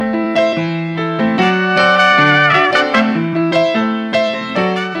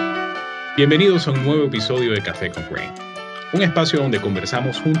Bienvenidos a un nuevo episodio de Café con Crane, un espacio donde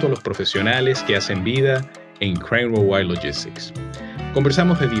conversamos junto a los profesionales que hacen vida en Crane Worldwide Logistics.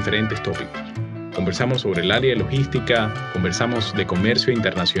 Conversamos de diferentes tópicos. Conversamos sobre el área de logística, conversamos de comercio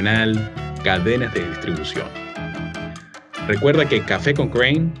internacional, cadenas de distribución. Recuerda que Café con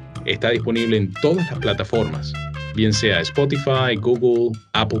Crane está disponible en todas las plataformas, bien sea Spotify, Google,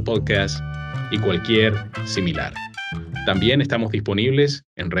 Apple Podcasts y cualquier similar. También estamos disponibles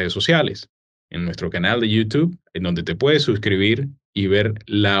en redes sociales, en nuestro canal de YouTube, en donde te puedes suscribir y ver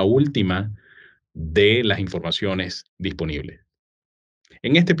la última de las informaciones disponibles.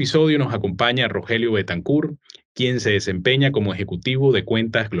 En este episodio nos acompaña Rogelio Betancourt, quien se desempeña como ejecutivo de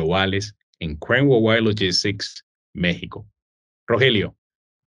cuentas globales en Crane Worldwide Logistics, México. Rogelio,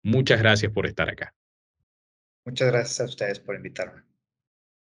 muchas gracias por estar acá. Muchas gracias a ustedes por invitarme.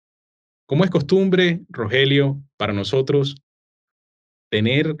 Como es costumbre, Rogelio, para nosotros,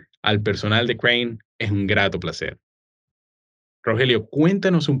 tener al personal de Crane es un grato placer. Rogelio,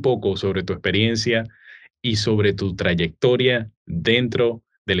 cuéntanos un poco sobre tu experiencia y sobre tu trayectoria dentro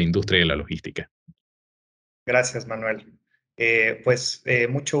de la industria de la logística. Gracias, Manuel.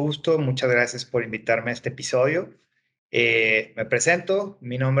 Mucho gusto, muchas gracias por invitarme a este episodio. Me presento,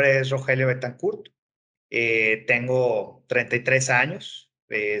 mi nombre es Rogelio Betancourt, tengo 33 años,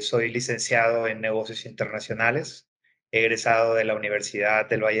 soy licenciado en negocios internacionales, egresado de la Universidad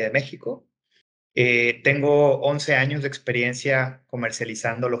del Valle de México. Tengo 11 años de experiencia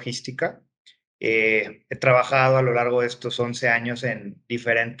comercializando logística. He trabajado a lo largo de estos 11 años en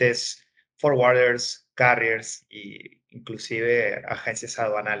diferentes forwarders, carriers e inclusive agencias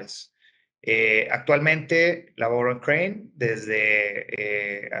aduanales. Actualmente laboro en Crane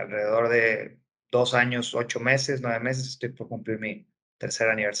desde alrededor de 2 años, 8 meses, 9 meses. Estoy por cumplir mi tercer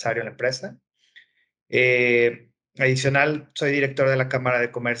aniversario en la empresa. Adicional, soy director de la Cámara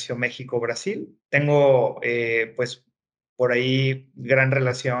de Comercio México-Brasil. Tengo, por ahí gran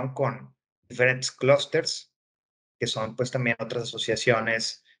relación con diferentes clústeres, que son pues también otras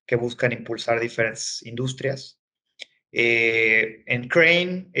asociaciones que buscan impulsar diferentes industrias. En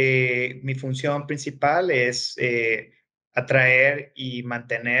Crane, mi función principal es atraer y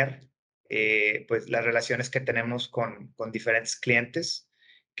mantener pues las relaciones que tenemos con diferentes clientes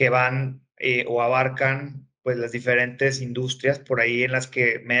que van o abarcan pues las diferentes industrias por ahí en las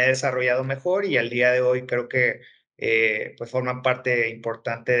que me he desarrollado mejor y al día de hoy creo que pues forman parte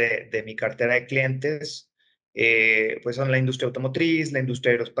importante de mi cartera de clientes. Pues son la industria automotriz, la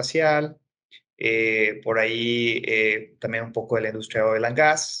industria aeroespacial, por ahí también un poco de la industria oil and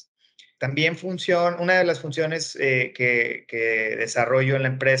gas. También una de las funciones que desarrollo en la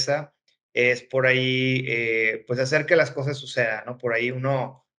empresa es por ahí, pues hacer que las cosas sucedan, ¿no? Por ahí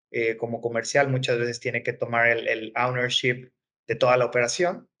uno, como comercial, muchas veces tiene que tomar el ownership de toda la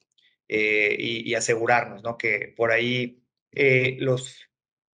operación y asegurarnos, ¿no? Que por ahí los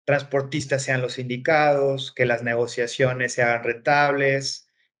transportistas sean los indicados, que las negociaciones se hagan rentables,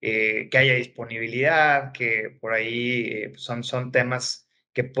 que haya disponibilidad, que por ahí son temas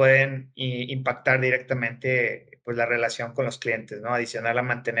que pueden impactar directamente pues, la relación con los clientes, ¿no? Adicional a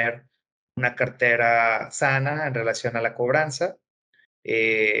mantener una cartera sana en relación a la cobranza.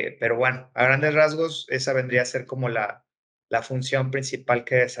 Pero bueno, a grandes rasgos, esa vendría a ser como la función principal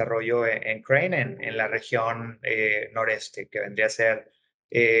que desarrollo en Crane, en la región noreste, que vendría a ser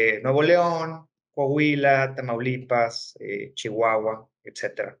Nuevo León, Coahuila, Tamaulipas, Chihuahua,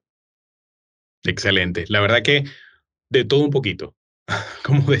 etcétera. Excelente. La verdad que de todo un poquito,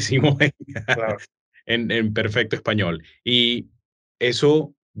 como decimos Claro. en perfecto español. Y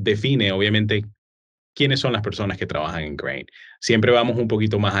eso define, obviamente, quiénes son las personas que trabajan en Crane. Siempre vamos un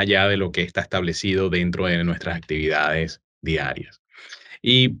poquito más allá de lo que está establecido dentro de nuestras actividades diarias.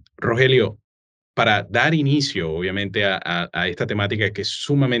 Y Rogelio, para dar inicio, obviamente, a esta temática que es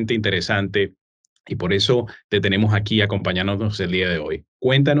sumamente interesante y por eso te tenemos aquí acompañándonos el día de hoy.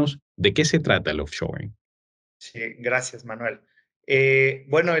 Cuéntanos de qué se trata el offshoring. Sí, gracias, Manuel.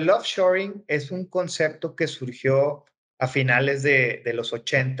 Bueno, el offshoring es un concepto que surgió a finales de los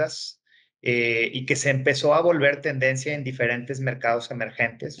ochentas y que se empezó a volver tendencia en diferentes mercados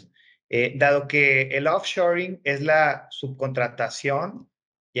emergentes, dado que el offshoring es la subcontratación,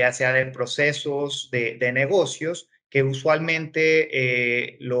 ya sea de procesos de negocios, que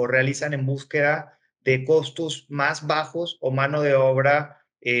usualmente lo realizan en búsqueda de costos más bajos o mano de obra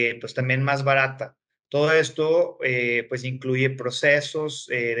pues también más barata. Todo esto pues incluye procesos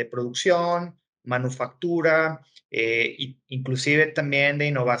de producción, manufactura, inclusive también de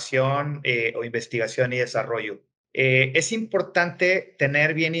innovación o investigación y desarrollo. Es importante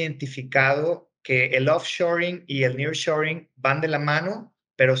tener bien identificado que el offshoring y el nearshoring van de la mano,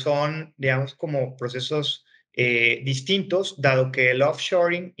 pero son, digamos, como procesos distintos, dado que el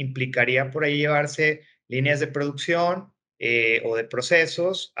offshoring implicaría por ahí llevarse líneas de producción o de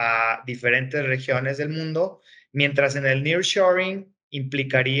procesos a diferentes regiones del mundo, mientras en el nearshoring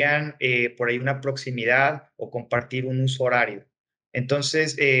implicarían por ahí una proximidad o compartir un uso horario.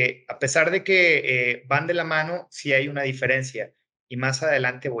 Entonces, a pesar de que van de la mano, sí hay una diferencia y más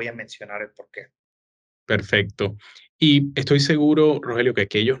adelante voy a mencionar el por qué. Perfecto. Y estoy seguro, Rogelio, que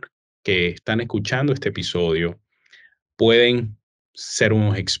aquellos que están escuchando este episodio pueden ser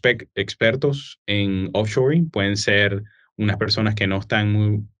unos expertos en offshoring, pueden ser unas personas que no están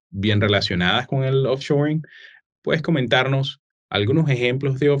muy bien relacionadas con el offshoring. ¿Puedes comentarnos algunos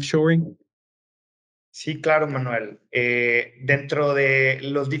ejemplos de offshoring? Sí, claro, Manuel. Dentro de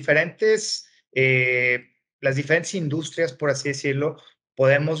las diferentes industrias, por así decirlo,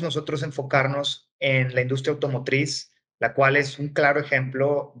 podemos nosotros enfocarnos en la industria automotriz, la cual es un claro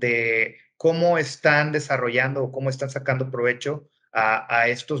ejemplo de cómo están desarrollando o cómo están sacando provecho a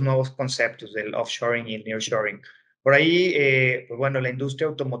estos nuevos conceptos del offshoring y el nearshoring. Por ahí, pues bueno, la industria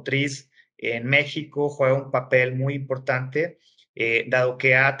automotriz en México juega un papel muy importante dado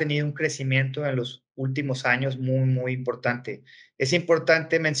que ha tenido un crecimiento en los últimos años muy, muy importante. Es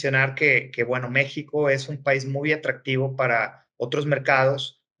importante mencionar bueno, México es un país muy atractivo para otros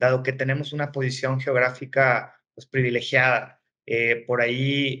mercados, dado que tenemos una posición geográfica pues, privilegiada. Por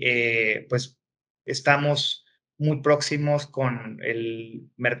ahí, pues, estamos muy próximos con el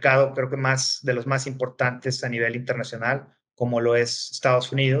mercado, creo que más de los más importantes a nivel internacional, como lo es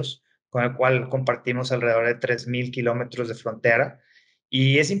Estados Unidos, con el cual compartimos alrededor de 3,000 kilómetros de frontera.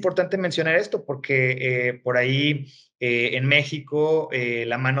 Y es importante mencionar esto porque por ahí en México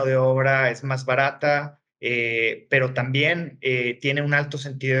la mano de obra es más barata, pero también tiene un alto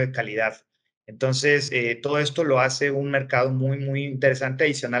sentido de calidad. Entonces, todo esto lo hace un mercado muy, muy interesante,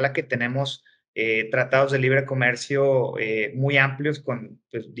 adicional a que tenemos tratados de libre comercio muy amplios con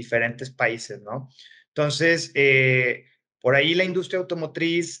pues, diferentes países, ¿no? Entonces, por ahí la industria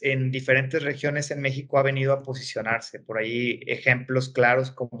automotriz en diferentes regiones en México ha venido a posicionarse. Por ahí ejemplos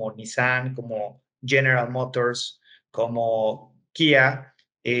claros como Nissan, como General Motors, como Kia,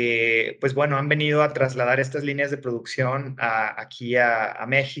 pues bueno, han venido a trasladar estas líneas de producción aquí a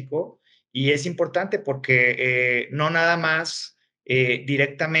México. Y es importante porque no nada más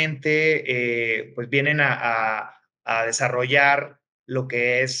directamente pues vienen a desarrollar lo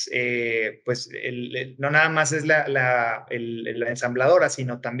que es, pues, no nada más es la ensambladora,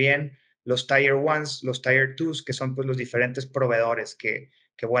 sino también los Tier Ones, los Tier Twos, que son pues los diferentes proveedores que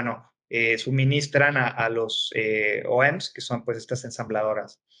bueno, suministran a los OEMs, que son pues estas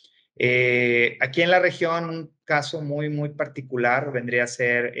ensambladoras. Aquí en la región, un caso muy, muy particular vendría a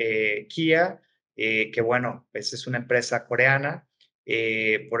ser Kia, que bueno, pues es una empresa coreana.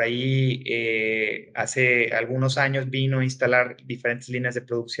 Por ahí hace algunos años vino a instalar diferentes líneas de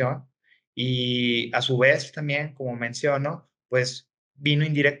producción y a su vez también, como menciono, pues vino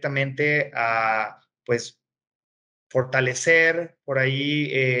indirectamente a pues fortalecer por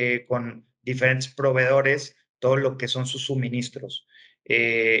ahí con diferentes proveedores todo lo que son sus suministros.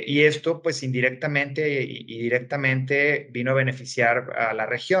 Y esto, pues indirectamente y directamente vino a beneficiar a la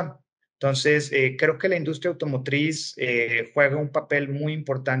región. Entonces, creo que la industria automotriz juega un papel muy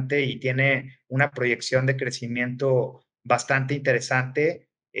importante y tiene una proyección de crecimiento bastante interesante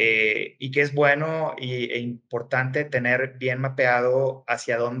y que es bueno e importante tener bien mapeado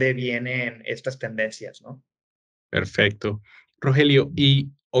hacia dónde vienen estas tendencias, ¿no? Perfecto. Rogelio,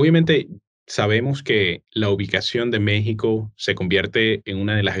 y obviamente sabemos que la ubicación de México se convierte en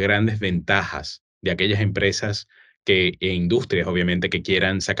una de las grandes ventajas de aquellas empresas e industrias, obviamente, que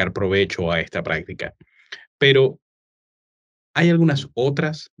quieran sacar provecho a esta práctica. Pero ¿hay algunas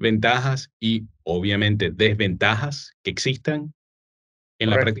otras ventajas y obviamente desventajas que existan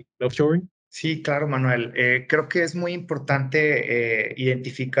en la Correcto. práctica del offshoring? Sí, claro, Manuel. Creo que es muy importante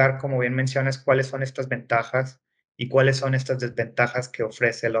identificar, como bien mencionas, cuáles son estas ventajas y cuáles son estas desventajas que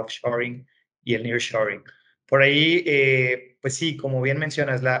ofrece el offshoring y el nearshoring. Por ahí, pues sí, como bien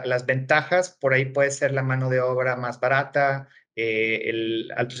mencionas, las ventajas, por ahí puede ser la mano de obra más barata, el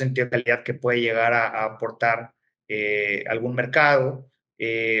alto sentido de calidad que puede llegar a aportar algún mercado,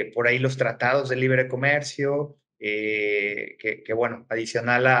 por ahí los tratados de libre comercio, bueno,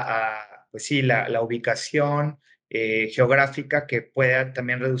 adicional pues sí, la ubicación geográfica que pueda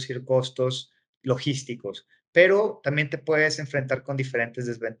también reducir costos logísticos, pero también te puedes enfrentar con diferentes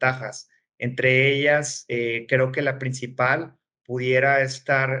desventajas. Entre ellas, creo que la principal pudiera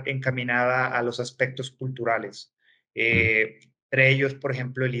estar encaminada a los aspectos culturales. Mm, Entre ellos, por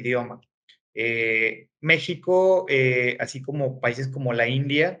ejemplo, el idioma. México, así como países como la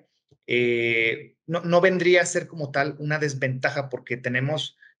India, no vendría a ser como tal una desventaja porque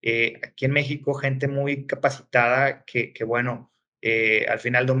tenemos aquí en México gente muy capacitada que bueno, al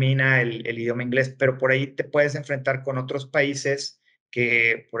final domina el idioma inglés, pero por ahí te puedes enfrentar con otros países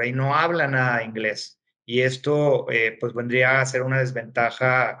que por ahí no hablan nada inglés. Y esto pues vendría a ser una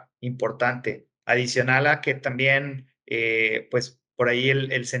desventaja importante. Adicional a que también pues por ahí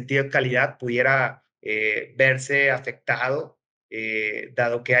el sentido de calidad pudiera verse afectado,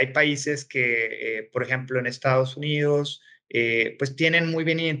 dado que hay países que, por ejemplo, en Estados Unidos, pues tienen muy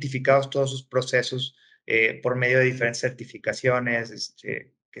bien identificados todos sus procesos por medio de diferentes certificaciones,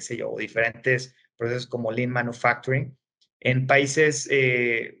 qué sé yo, diferentes procesos como Lean Manufacturing. En países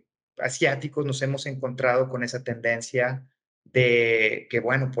asiáticos nos hemos encontrado con esa tendencia de que,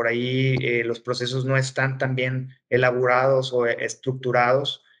 bueno, por ahí los procesos no están tan bien elaborados o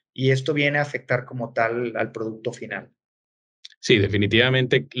estructurados y esto viene a afectar como tal al producto final. Sí,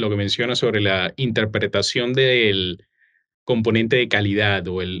 definitivamente lo que menciona sobre la interpretación del componente de calidad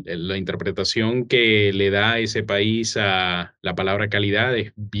o la interpretación que le da ese país a la palabra calidad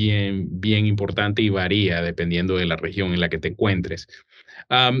es bien importante y varía dependiendo de la región en la que te encuentres.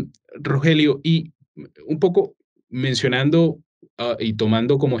 Rogelio, y un poco mencionando y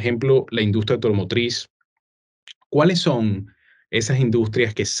tomando como ejemplo la industria automotriz, ¿cuáles son esas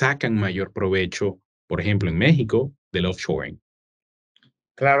industrias que sacan mayor provecho, por ejemplo, en México, del offshoring?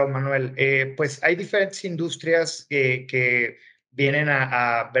 Claro, Manuel. Pues hay diferentes industrias que vienen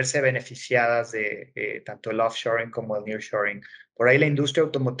a verse beneficiadas de tanto el offshoring como el nearshoring. Por ahí la industria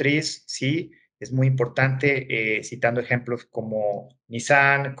automotriz, sí, es muy importante, citando ejemplos como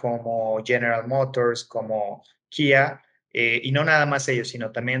Nissan, como General Motors, como Kia, y no nada más ellos,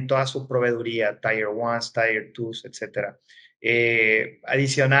 sino también toda su proveeduría, Tier 1, Tier 2, etcétera.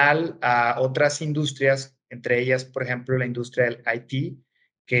 Adicional a otras industrias, entre ellas, por ejemplo, la industria del IT,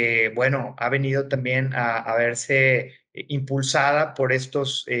 que, bueno, ha venido también a verse impulsada por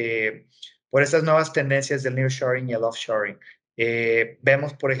estas nuevas tendencias del nearshoring y el offshoring.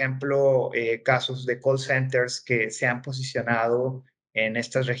 Vemos, por ejemplo, casos de call centers que se han posicionado en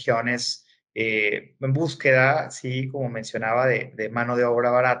estas regiones en búsqueda, sí, como mencionaba, de mano de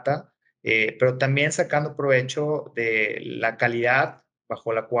obra barata, pero también sacando provecho de la calidad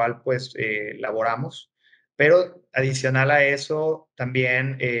bajo la cual, pues, laboramos, pero adicional a eso,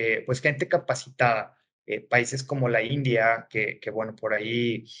 también, pues gente capacitada, países como la India, bueno, por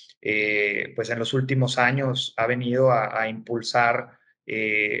ahí, pues en los últimos años ha venido a impulsar,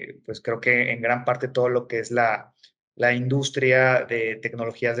 pues creo que en gran parte todo lo que es la industria de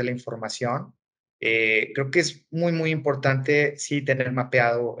tecnologías de la información. Creo que es muy importante, sí, tener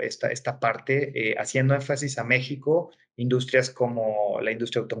mapeado esta parte, haciendo énfasis a México, industrias como la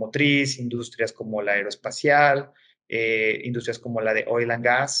industria automotriz, industrias como la aeroespacial, industrias como la de oil and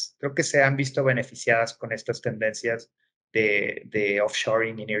gas, creo que se han visto beneficiadas con estas tendencias de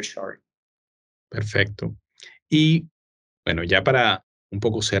offshoring y nearshoring. Perfecto. Y bueno, ya para un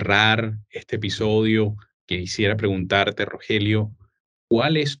poco cerrar este episodio, quisiera preguntarte, Rogelio,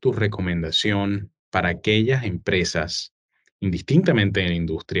 ¿cuál es tu recomendación para aquellas empresas, indistintamente en la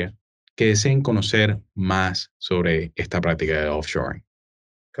industria, que deseen conocer más sobre esta práctica de offshoring?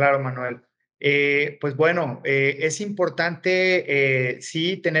 Claro, Manuel. Pues bueno, es importante,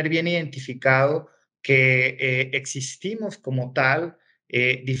 sí, tener bien identificado que existimos como tal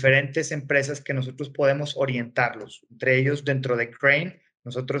diferentes empresas que nosotros podemos orientarlos. Entre ellos, dentro de Crane,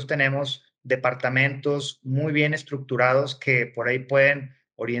 nosotros tenemos departamentos muy bien estructurados que por ahí pueden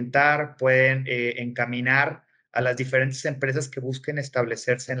orientar, pueden encaminar a las diferentes empresas que busquen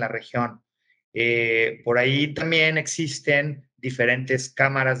establecerse en la región. Por ahí también existen diferentes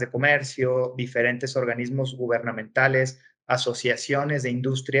cámaras de comercio, diferentes organismos gubernamentales, asociaciones de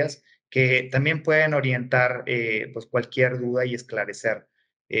industrias que también pueden orientar pues cualquier duda y esclarecer.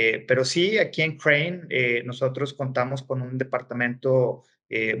 Pero sí, aquí en Crane nosotros contamos con un departamento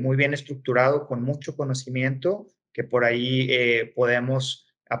muy bien estructurado, con mucho conocimiento, que por ahí podemos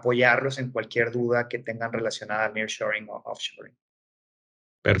apoyarlos en cualquier duda que tengan relacionada a nearshoring o offshoring.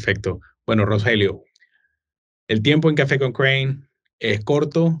 Perfecto. Bueno, Rogelio, el tiempo en Café con Crane es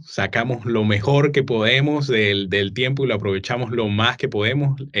corto, sacamos lo mejor que podemos del tiempo y lo aprovechamos lo más que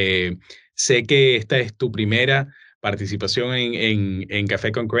podemos. Sé que esta es tu primera participación en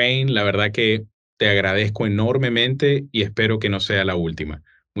Café con Crane. La verdad que te agradezco enormemente y espero que no sea la última.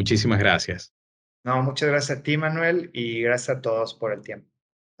 Muchísimas gracias. No, muchas gracias a ti, Manuel, y gracias a todos por el tiempo.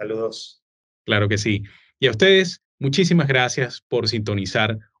 Saludos. Claro que sí. Y a ustedes, muchísimas gracias por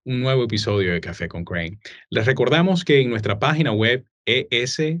sintonizar un nuevo episodio de Café con Crane. Les recordamos que en nuestra página web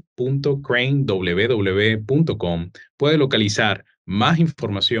es.cranewww.com puede localizar más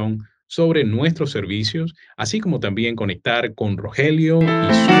información sobre nuestros servicios, así como también conectar con Rogelio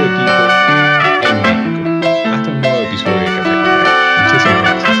y su equipo